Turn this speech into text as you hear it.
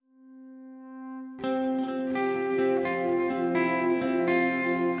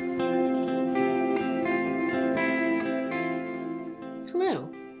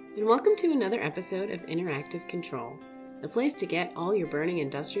and welcome to another episode of Interactive Control, the place to get all your burning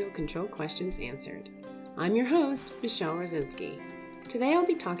industrial control questions answered. I'm your host, Michelle Rosinski. Today I'll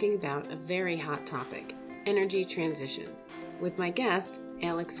be talking about a very hot topic, energy transition, with my guest,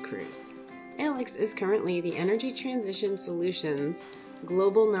 Alex Cruz. Alex is currently the Energy Transition Solutions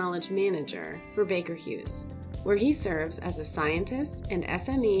Global Knowledge Manager for Baker Hughes, where he serves as a scientist and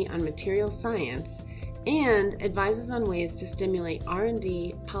SME on material science and advises on ways to stimulate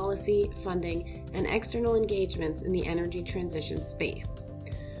R&D, policy, funding, and external engagements in the energy transition space.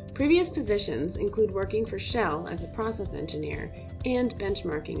 Previous positions include working for Shell as a process engineer and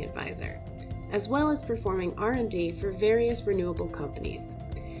benchmarking advisor, as well as performing R&D for various renewable companies.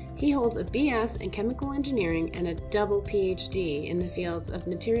 He holds a BS in chemical engineering and a double PhD in the fields of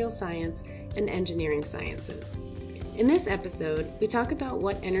material science and engineering sciences. In this episode, we talk about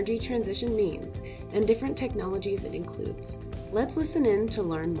what energy transition means and different technologies it includes. Let's listen in to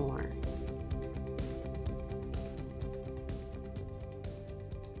learn more.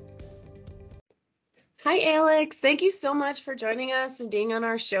 Hi, Alex. Thank you so much for joining us and being on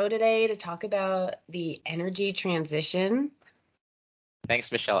our show today to talk about the energy transition. Thanks,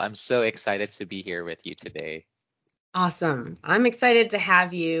 Michelle. I'm so excited to be here with you today. Awesome. I'm excited to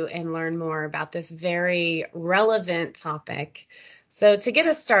have you and learn more about this very relevant topic. So to get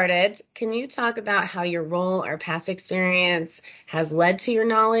us started, can you talk about how your role or past experience has led to your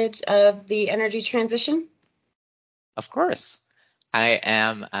knowledge of the energy transition? Of course. I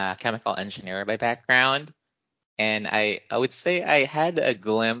am a chemical engineer by background, and I would say I had a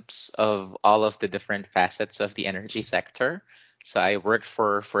glimpse of all of the different facets of the energy sector. So I worked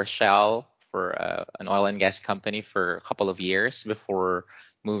for Shell, for an oil and gas company for a couple of years before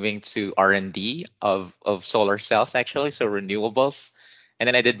moving to R&D of solar cells, actually, so renewables. And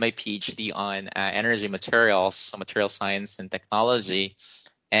then I did my PhD on energy materials, so material science and technology.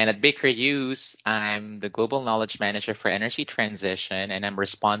 And at Baker Hughes, I'm the Global Knowledge Manager for Energy Transition, and I'm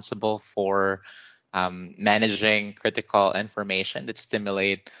responsible for managing critical information that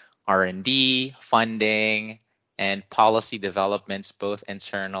stimulate R&D, funding, and policy developments both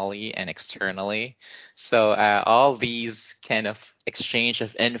internally and externally. So all these kind of exchange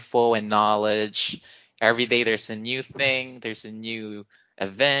of info and knowledge, every day there's a new thing, there's a new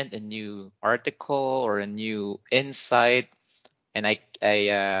event, a new article, or a new insight. And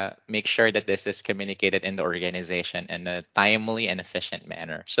I make sure that this is communicated in the organization in a timely and efficient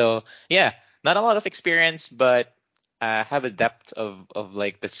manner. So yeah, not a lot of experience, but have a depth of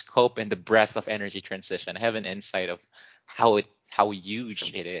like the scope and the breadth of energy transition. I have an insight of how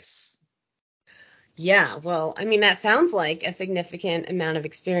huge it is. Yeah, well, I mean, that sounds like a significant amount of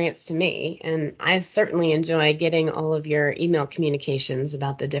experience to me, and I certainly enjoy getting all of your email communications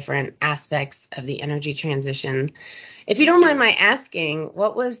about the different aspects of the energy transition. If you don't mind my asking,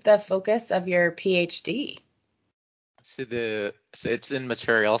 what was the focus of your PhD? So it's in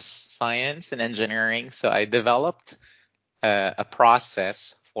materials science and engineering. So I developed a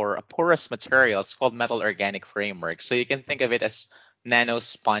process for a porous material. It's called metal organic framework. So you can think of it as nano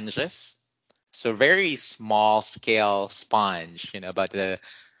sponges. So very small scale sponge, about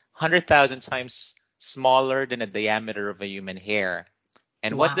 100,000 times smaller than the diameter of a human hair.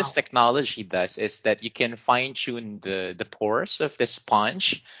 And what this Wow. technology does is that you can fine tune the pores of the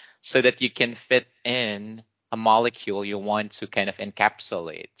sponge so that you can fit in a molecule you want to kind of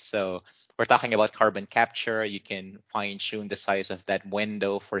encapsulate. So we're talking about carbon capture. You can fine tune the size of that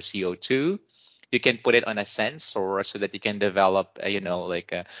window for CO2. You can put it on a sensor so that you can develop,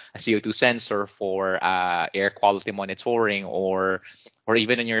 like a CO2 sensor for air quality monitoring, or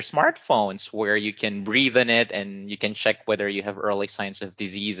even in your smartphones where you can breathe in it and you can check whether you have early signs of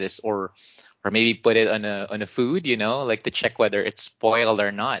diseases, or maybe put it on a food, like to check whether it's spoiled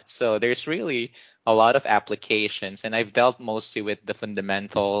or not. So there's really a lot of applications, and I've dealt mostly with the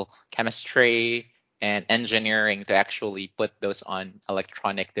fundamental chemistry and engineering to actually put those on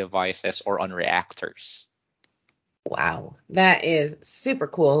electronic devices or on reactors. Wow, that is super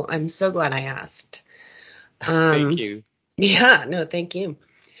cool. I'm so glad I asked. Thank you. Yeah, no, thank you.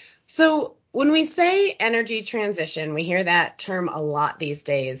 So when we say energy transition, we hear that term a lot these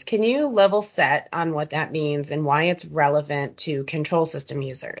days. Can you level set on what that means and why it's relevant to control system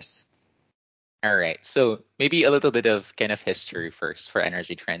users? All right. So maybe a little bit of kind of history first for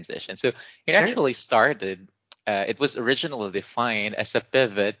energy transition. So it Sure. actually started, it was originally defined as a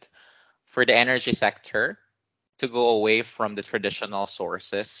pivot for the energy sector to go away from the traditional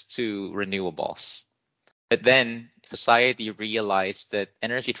sources to renewables. But then society realized that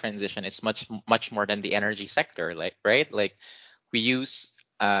energy transition is much more than the energy sector, like, right? Like we use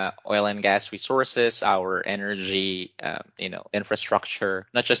oil and gas resources, our energy, infrastructure,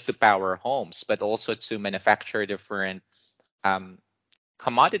 not just to power homes, but also to manufacture different um,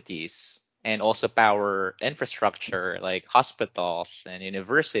 commodities and also power infrastructure like hospitals and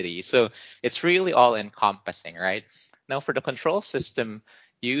universities. So it's really all encompassing, right? Now, for the control system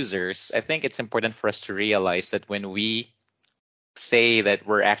users, I think it's important for us to realize that when we say that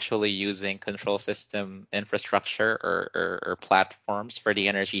we're actually using control system infrastructure or platforms for the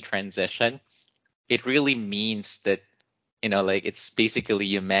energy transition, it really means that, like it's basically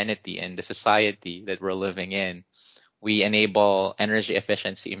humanity and the society that we're living in. We enable energy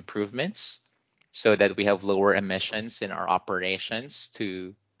efficiency improvements so that we have lower emissions in our operations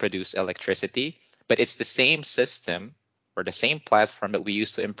to produce electricity. But it's the same system or the same platform that we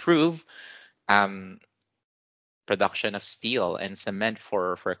use to improve um, production of steel and cement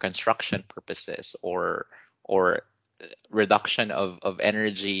for construction purposes or reduction of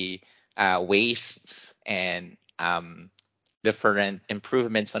energy waste and different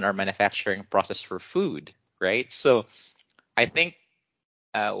improvements on our manufacturing process for food, right? So I think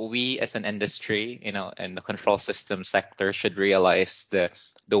we as an industry, in the control system sector should realize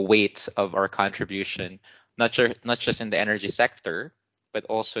the weight of our contribution, not just in the energy sector, but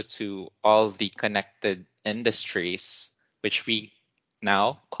also to all the connected industries, which we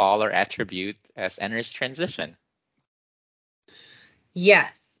now call or attribute as energy transition.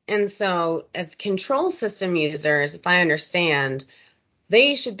 Yes. And so, as control system users, if I understand,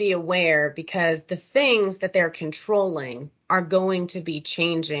 they should be aware because the things that they're controlling are going to be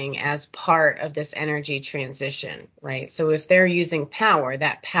changing as part of this energy transition, right? So if they're using power,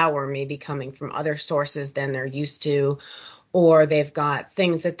 that power may be coming from other sources than they're used to, or they've got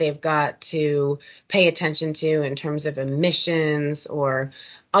things that they've got to pay attention to in terms of emissions or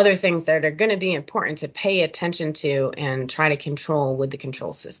other things that are going to be important to pay attention to and try to control with the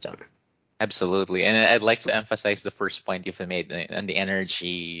control system. Absolutely. And I'd like to emphasize the first point you've made on the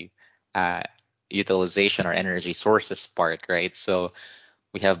energy uh, utilization or energy sources part, right? So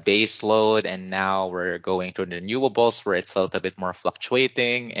we have base load, and now we're going to renewables where it's a little bit more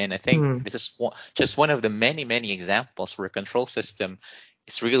fluctuating. And I think Mm. this is just one of the many, many examples where control system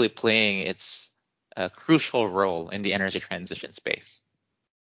is really playing its crucial role in the energy transition space.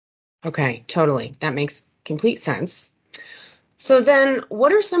 Okay, totally. That makes complete sense. So then,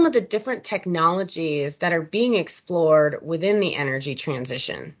 what are some of the different technologies that are being explored within the energy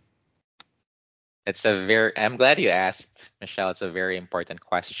transition? I'm glad you asked, Michelle. It's a very important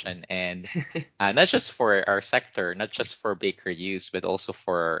question. And not just for our sector, not just for Baker Hughes, but also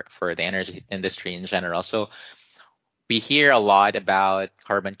for the energy industry in general. So we hear a lot about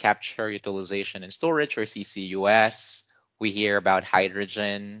carbon capture, utilization, and storage, or CCUS. We hear about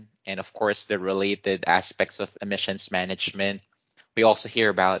hydrogen and, of course, the related aspects of emissions management. We also hear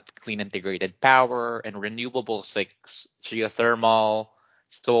about clean integrated power and renewables like geothermal,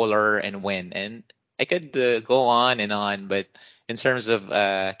 solar, and wind. And I could go on, but in terms of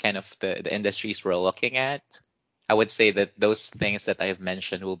kind of the industries we're looking at, I would say that those things that I've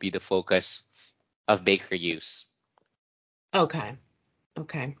mentioned will be the focus of Baker Hughes. Okay,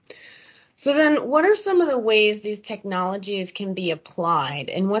 okay. So then, what are some of the ways these technologies can be applied,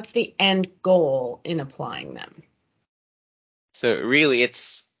 and what's the end goal in applying them? So really,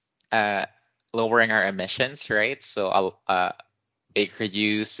 it's uh, lowering our emissions, right? So Baker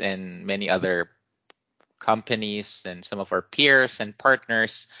Hughes and many other companies and some of our peers and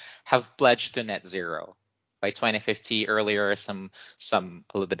partners have pledged to net zero by 2050 earlier, some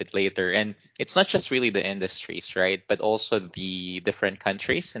a little bit later. And it's not just really the industries, right? But also the different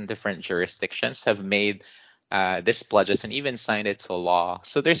countries and different jurisdictions have made this pledges and even signed it to law.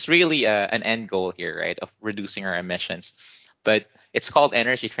 So there's really an end goal here, right, of reducing our emissions. But it's called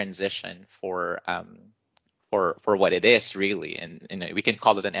energy transition for what it is really, and we can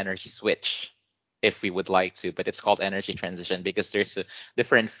call it an energy switch if we would like to, but it's called energy transition because there's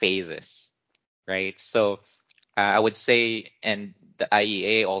different phases, right? So I would say, and the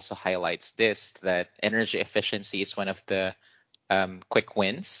IEA also highlights this, that energy efficiency is one of the quick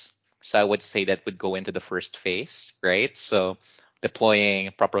wins. So I would say that would go into the first phase, right? So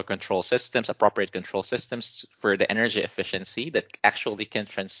deploying proper control systems, appropriate control systems for the energy efficiency that actually can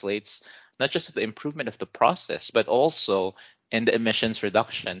translate not just to the improvement of the process, but also in the emissions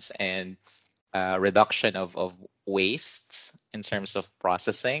reductions and reduction of waste in terms of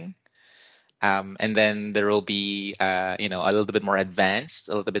processing. And then there will be, a little bit more advanced,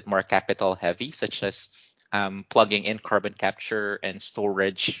 a little bit more capital heavy, such as plugging in carbon capture and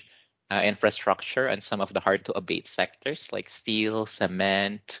storage infrastructure and some of the hard to abate sectors like steel,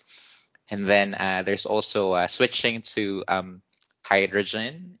 cement. And then there's also switching to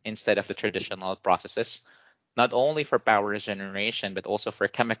hydrogen instead of the traditional processes, not only for power generation, but also for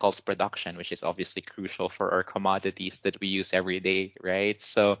chemicals production, which is obviously crucial for our commodities that we use every day, right?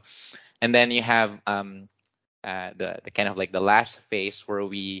 So, and then you have the kind of like the last phase where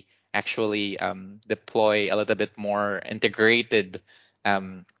we actually deploy a little bit more integrated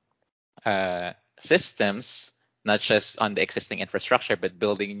um, systems, not just on the existing infrastructure, but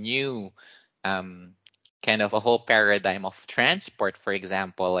building new um, kind of a whole paradigm of transport, for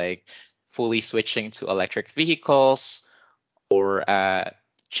example, like fully switching to electric vehicles or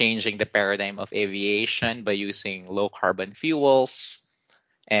changing the paradigm of aviation by using low carbon fuels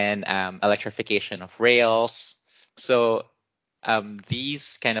and electrification of rails. So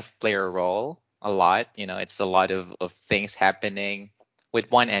these kind of play a role a lot. It's a lot of things happening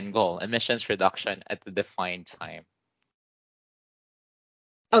with one end goal, emissions reduction at the defined time.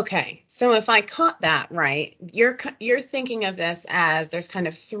 Okay, so if I caught that right, you're thinking of this as there's kind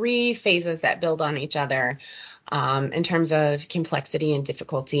of three phases that build on each other in terms of complexity and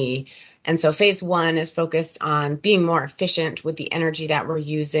difficulty. And so phase one is focused on being more efficient with the energy that we're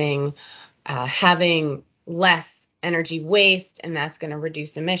using, having less energy waste, and that's going to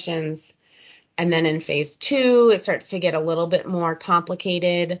reduce emissions. And then in phase two, it starts to get a little bit more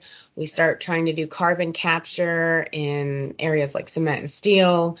complicated. We start trying to do carbon capture in areas like cement and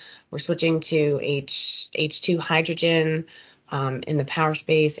steel. We're switching to H2 hydrogen in the power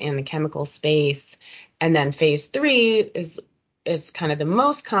space and the chemical space. And then phase three is kind of the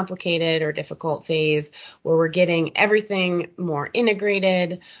most complicated or difficult phase where we're getting everything more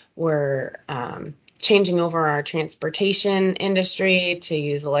integrated. We're changing over our transportation industry to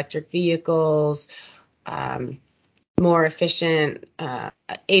use electric vehicles, more efficient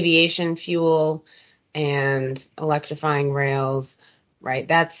aviation fuel, and electrifying rails, right?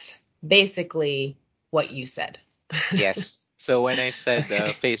 That's basically what you said. Yes. So when I said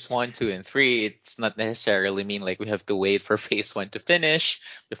Okay. phase one, two, and three, it's not necessarily mean like we have to wait for phase one to finish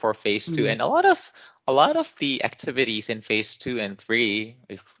before phase two. Mm. And a lot of the activities in phase two and three,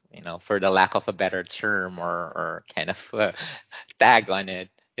 if for the lack of a better term or kind of tag on it,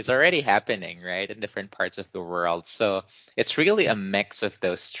 is already happening, right, in different parts of the world. So it's really a mix of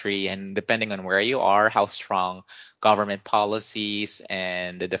those three, and depending on where you are, how strong government policies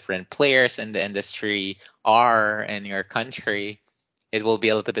and the different players in the industry are in your country, it will be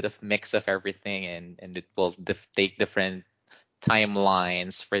a little bit of mix of everything, and it will take different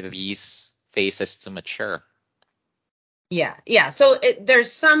timelines for these phases to mature. Yeah, yeah. So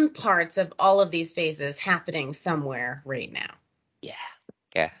there's some parts of all of these phases happening somewhere right now. Yeah.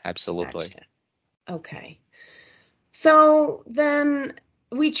 Yeah, absolutely. Gotcha. Okay. So then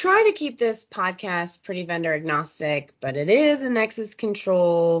we try to keep this podcast pretty vendor agnostic, but it is a Nexus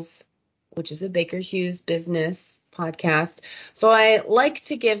Controls, which is a Baker Hughes business podcast. So I like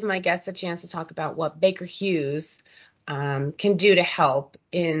to give my guests a chance to talk about what Baker Hughes can do to help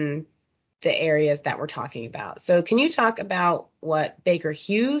in the areas that we're talking about. So can you talk about what Baker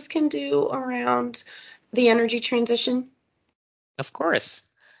Hughes can do around the energy transition? Of course.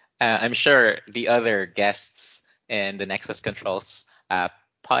 I'm sure the other guests in the Nexus Controls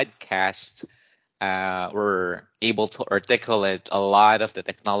podcast were able to articulate a lot of the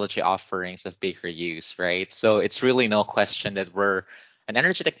technology offerings of Baker Hughes, right? So it's really no question that we're an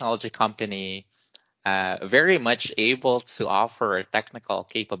energy technology company very much able to offer technical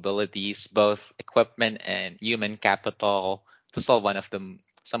capabilities, both equipment and human capital, to solve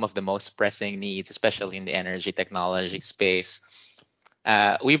some of the most pressing needs, especially in the energy technology space.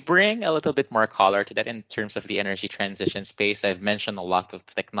 We bring a little bit more color to that in terms of the energy transition space. I've mentioned a lot of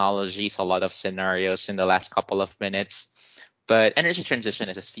technologies, a lot of scenarios in the last couple of minutes, but energy transition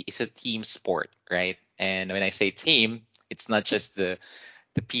is a team sport, right? And when I say team, it's not just the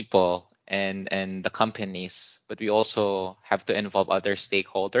people and the companies, but we also have to involve other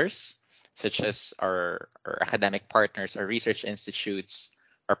stakeholders, such as our academic partners, our research institutes,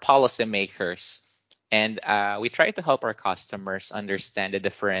 our policymakers. And we try to help our customers understand the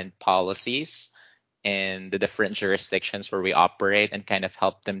different policies and the different jurisdictions where we operate and kind of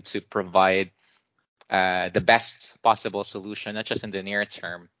help them to provide the best possible solution, not just in the near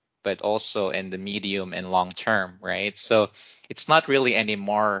term, but also in the medium and long term, right? So it's not really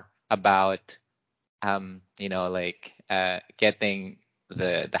anymore about like getting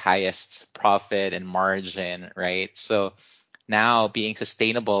the highest profit and margin, right? So now being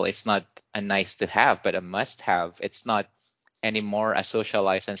sustainable, it's not a nice to have, but a must have. It's not anymore a social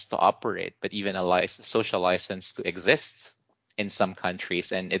license to operate, but even a social license to exist in some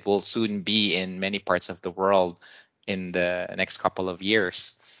countries, and it will soon be in many parts of the world in the next couple of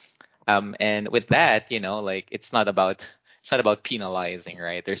years. And with that, like it's not about it's not about penalizing,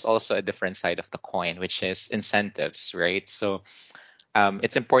 right? There's also a different side of the coin, which is incentives, right? So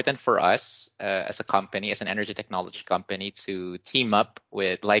it's important for us as a company, as an energy technology company, to team up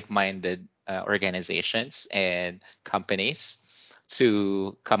with like-minded organizations and companies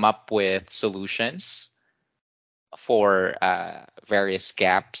to come up with solutions for various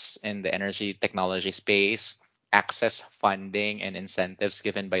gaps in the energy technology space, access funding and incentives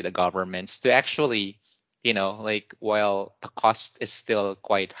given by the governments to actually, like while the cost is still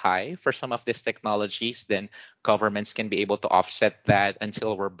quite high for some of these technologies, then governments can be able to offset that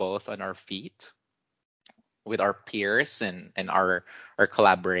until we're both on our feet with our peers and our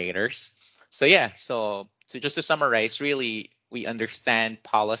collaborators. So yeah, so just to summarize, really we understand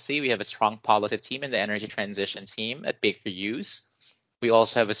policy. We have a strong policy team in the energy transition team at Baker Hughes. We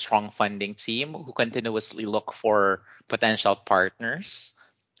also have a strong funding team who continuously look for potential partners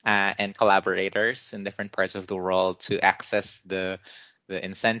and collaborators in different parts of the world to access the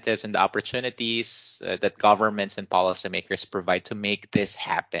incentives and the opportunities that governments and policymakers provide to make this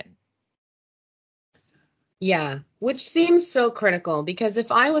happen. Yeah, which seems so critical because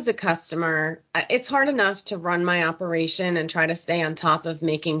if I was a customer, it's hard enough to run my operation and try to stay on top of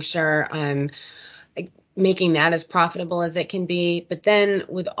making sure I'm making that as profitable as it can be. But then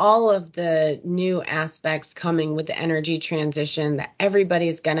with all of the new aspects coming with the energy transition that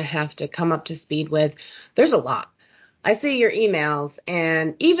everybody's going to have to come up to speed with, there's a lot. I see your emails,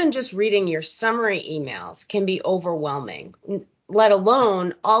 and even just reading your summary emails can be overwhelming, let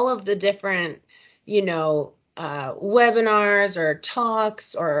alone all of the different webinars or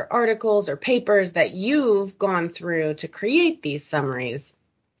talks or articles or papers that you've gone through to create these summaries.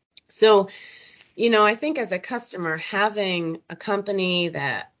 So, I think as a customer, having a company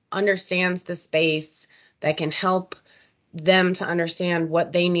that understands the space, that can help them to understand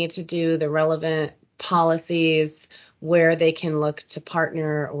what they need to do, the relevant policies, where they can look to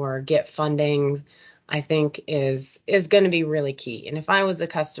partner or get funding, I think is going to be really key. And if I was a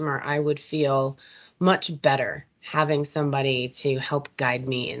customer, I would feel much better having somebody to help guide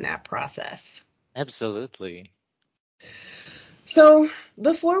me in that process. Absolutely. So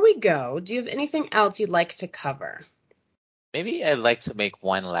before we go, do you have anything else you'd like to cover? Maybe I'd like to make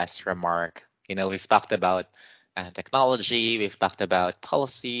one last remark. We've talked about technology, we've talked about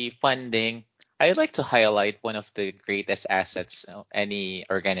policy, funding. I'd like to highlight one of the greatest assets any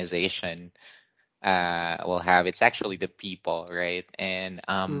organization will have. It's actually the people, right? And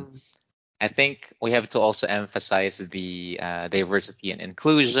I think we have to also emphasize the diversity and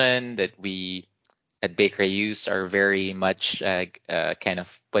inclusion that we at Baker Hughes are very much kind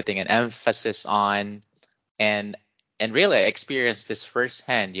of putting an emphasis on, and really I experienced this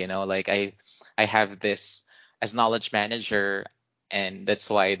firsthand. Like I have this as knowledge manager, and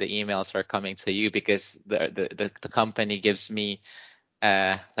that's why the emails are coming to you, because the company gives me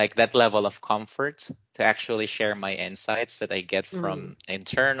like that level of comfort to actually share my insights that I get from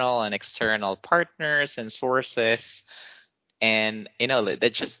internal and external partners and sources. And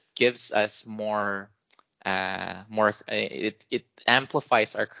that just gives us it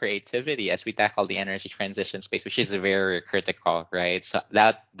amplifies our creativity as we tackle the energy transition space, which is very critical, right? So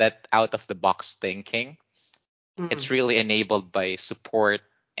that out of the box thinking, it's really enabled by support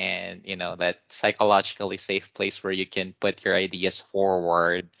and that psychologically safe place where you can put your ideas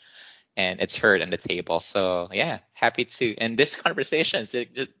forward and it's heard on the table. So yeah, happy to. And this conversations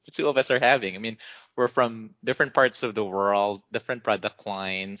the two of us are having, I mean, we're from different parts of the world, different product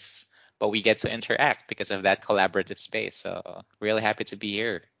lines, but we get to interact because of that collaborative space. So really happy to be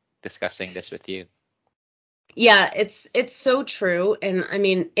here discussing this with you. Yeah, it's so true. And I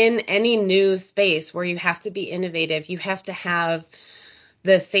mean, in any new space where you have to be innovative, you have to have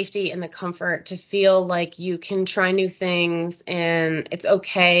the safety and the comfort to feel like you can try new things, and it's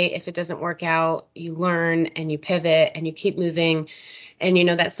okay if it doesn't work out. You learn and you pivot and you keep moving. And,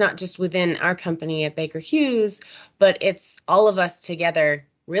 that's not just within our company at Baker Hughes, but it's all of us together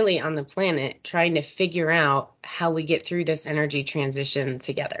really on the planet trying to figure out how we get through this energy transition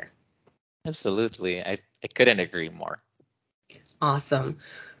together. Absolutely. I couldn't agree more. Awesome.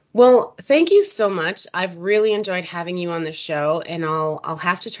 Well, thank you so much. I've really enjoyed having you on the show, and I'll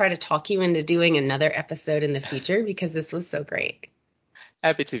have to try to talk you into doing another episode in the future because this was so great.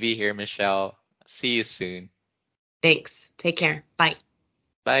 Happy to be here, Michelle. See you soon. Thanks. Take care. Bye.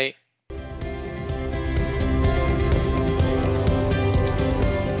 Bye.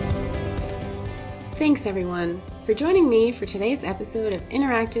 Thanks, everyone, for joining me for today's episode of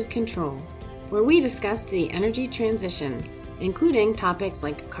Interactive Control, where we discussed the energy transition, including topics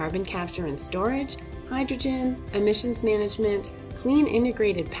like carbon capture and storage, hydrogen, emissions management, clean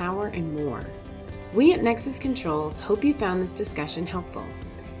integrated power, and more. We at Nexus Controls hope you found this discussion helpful.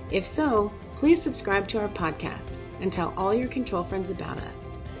 If so, please subscribe to our podcast and tell all your control friends about us.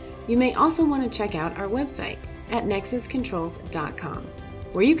 You may also want to check out our website at nexuscontrols.com,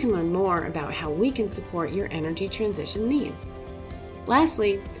 where you can learn more about how we can support your energy transition needs.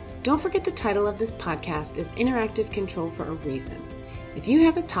 Lastly, don't forget the title of this podcast is Interactive Control for a reason. If you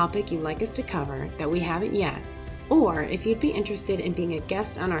have a topic you'd like us to cover that we haven't yet, or if you'd be interested in being a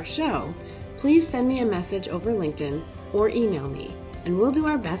guest on our show, please send me a message over LinkedIn or email me, and we'll do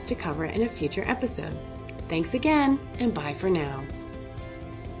our best to cover it in a future episode. Thanks again, and bye for now.